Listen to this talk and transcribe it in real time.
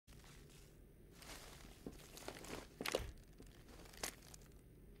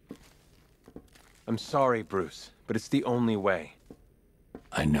I'm sorry, Bruce, but it's the only way.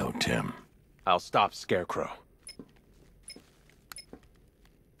 I know, Tim. I'll stop Scarecrow.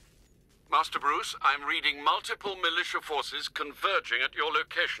 Master Bruce, I'm reading multiple militia forces converging at your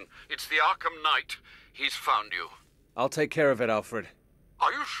location. It's the Arkham Knight. He's found you. I'll take care of it, Alfred.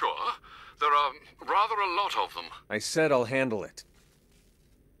 Are you sure? There are rather a lot of them. I said I'll handle it.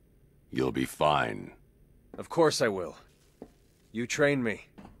 You'll be fine. Of course I will. You trained me.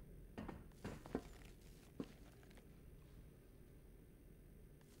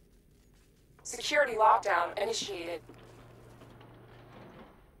 Security lockdown initiated.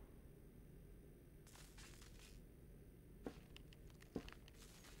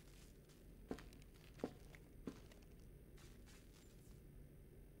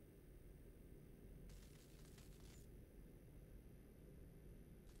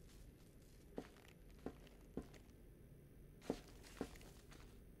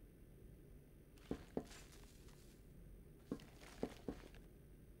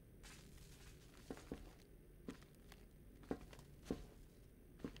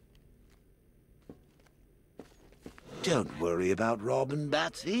 Don't worry about Robin,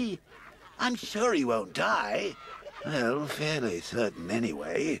 Batsy. I'm sure he won't die. Well, fairly certain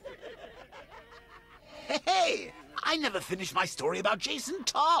anyway. Hey! I never finished my story about Jason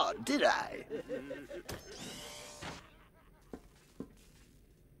Todd, did I?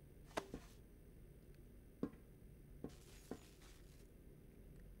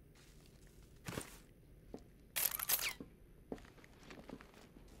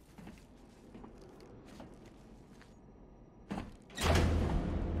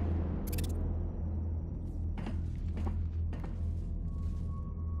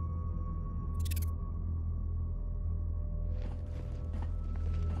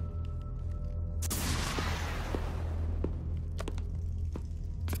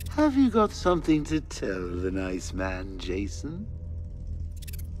 Have you got something to tell the nice man, Jason?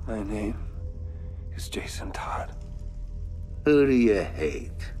 My name is Jason Todd. Who do you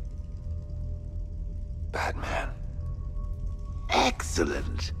hate? Batman.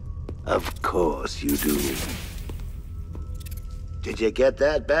 Excellent. Of course you do. Did you get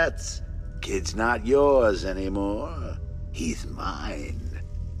that, Bats? Kid's not yours anymore. He's mine.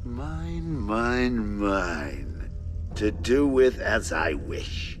 Mine. To do with as I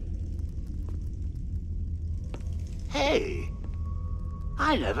wish. Hey,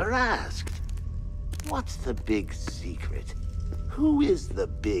 I never asked. What's the big secret? Who is the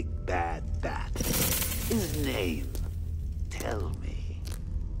big bad bat? His name. Tell me.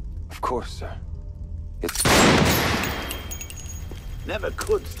 Of course, sir. It's... Never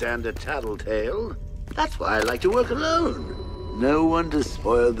could stand a tattletale. That's why I like to work alone. No one to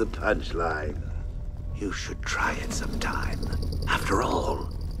spoil the punchline. You should try it sometime. After all,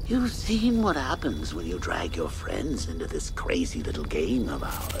 you've seen what happens when you drag your friends into this crazy little game of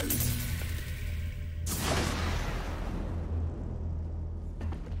ours.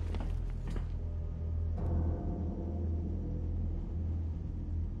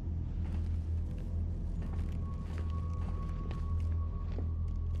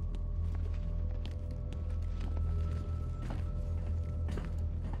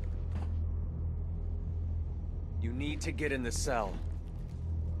 You need to get in the cell.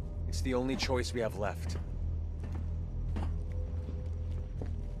 It's the only choice we have left.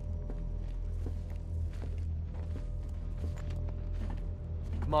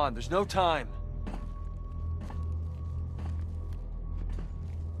 Come on, there's no time.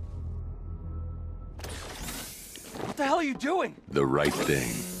 What the hell are you doing? The right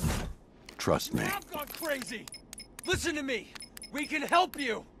thing. Trust me. I've gone crazy! Listen to me! We can help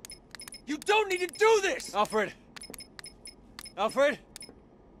you! You don't need to do this! Alfred! Alfred?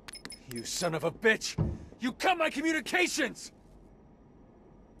 You son of a bitch! You cut my communications!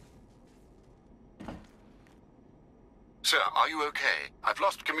 Sir, are you okay? I've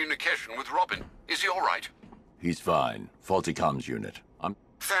lost communication with Robin. Is he all right? He's fine. Faulty comms unit.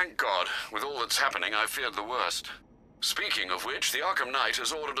 Thank God. With all that's happening, I feared the worst. Speaking of which, the Arkham Knight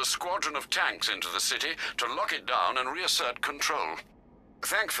has ordered a squadron of tanks into the city to lock it down and reassert control.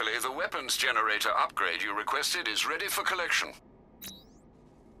 Thankfully, the weapons generator upgrade you requested is ready for collection.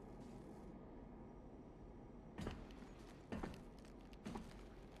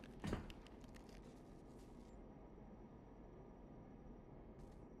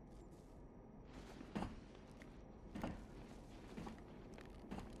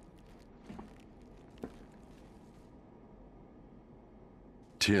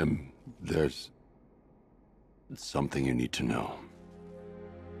 Tim, there's something you need to know.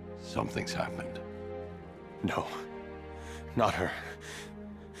 Something's happened. No. Not her.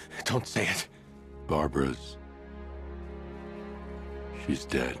 Don't say it. Barbara's... she's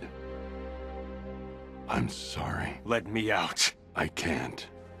dead. I'm sorry. Let me out. I can't.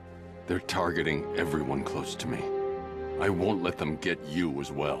 They're targeting everyone close to me. I won't let them get you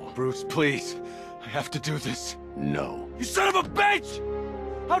as well. Bruce, please. I have to do this. No. You son of a bitch!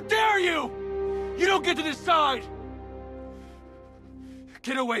 How dare you! You don't get to decide!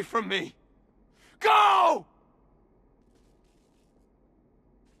 Get away from me! Go!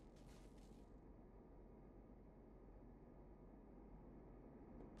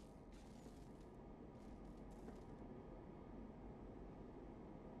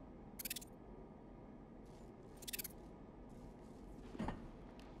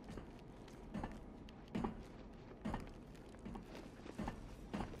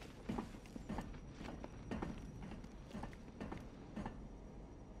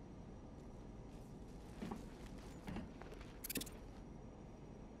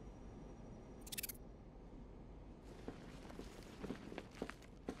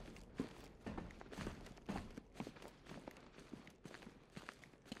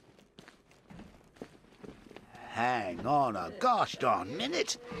 Hang on a gosh darn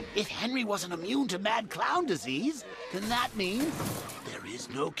minute. If Henry wasn't immune to mad clown disease, then that means there is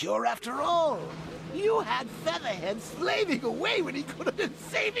no cure after all. You had Featherhead slaving away when he could have been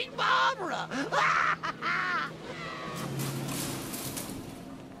saving Barbara.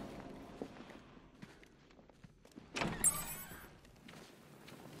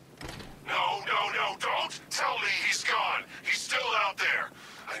 No, don't tell me he's gone. He's still out there.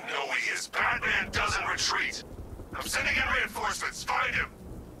 I know he is. Batman doesn't retreat. I'm sending in reinforcements. Find him.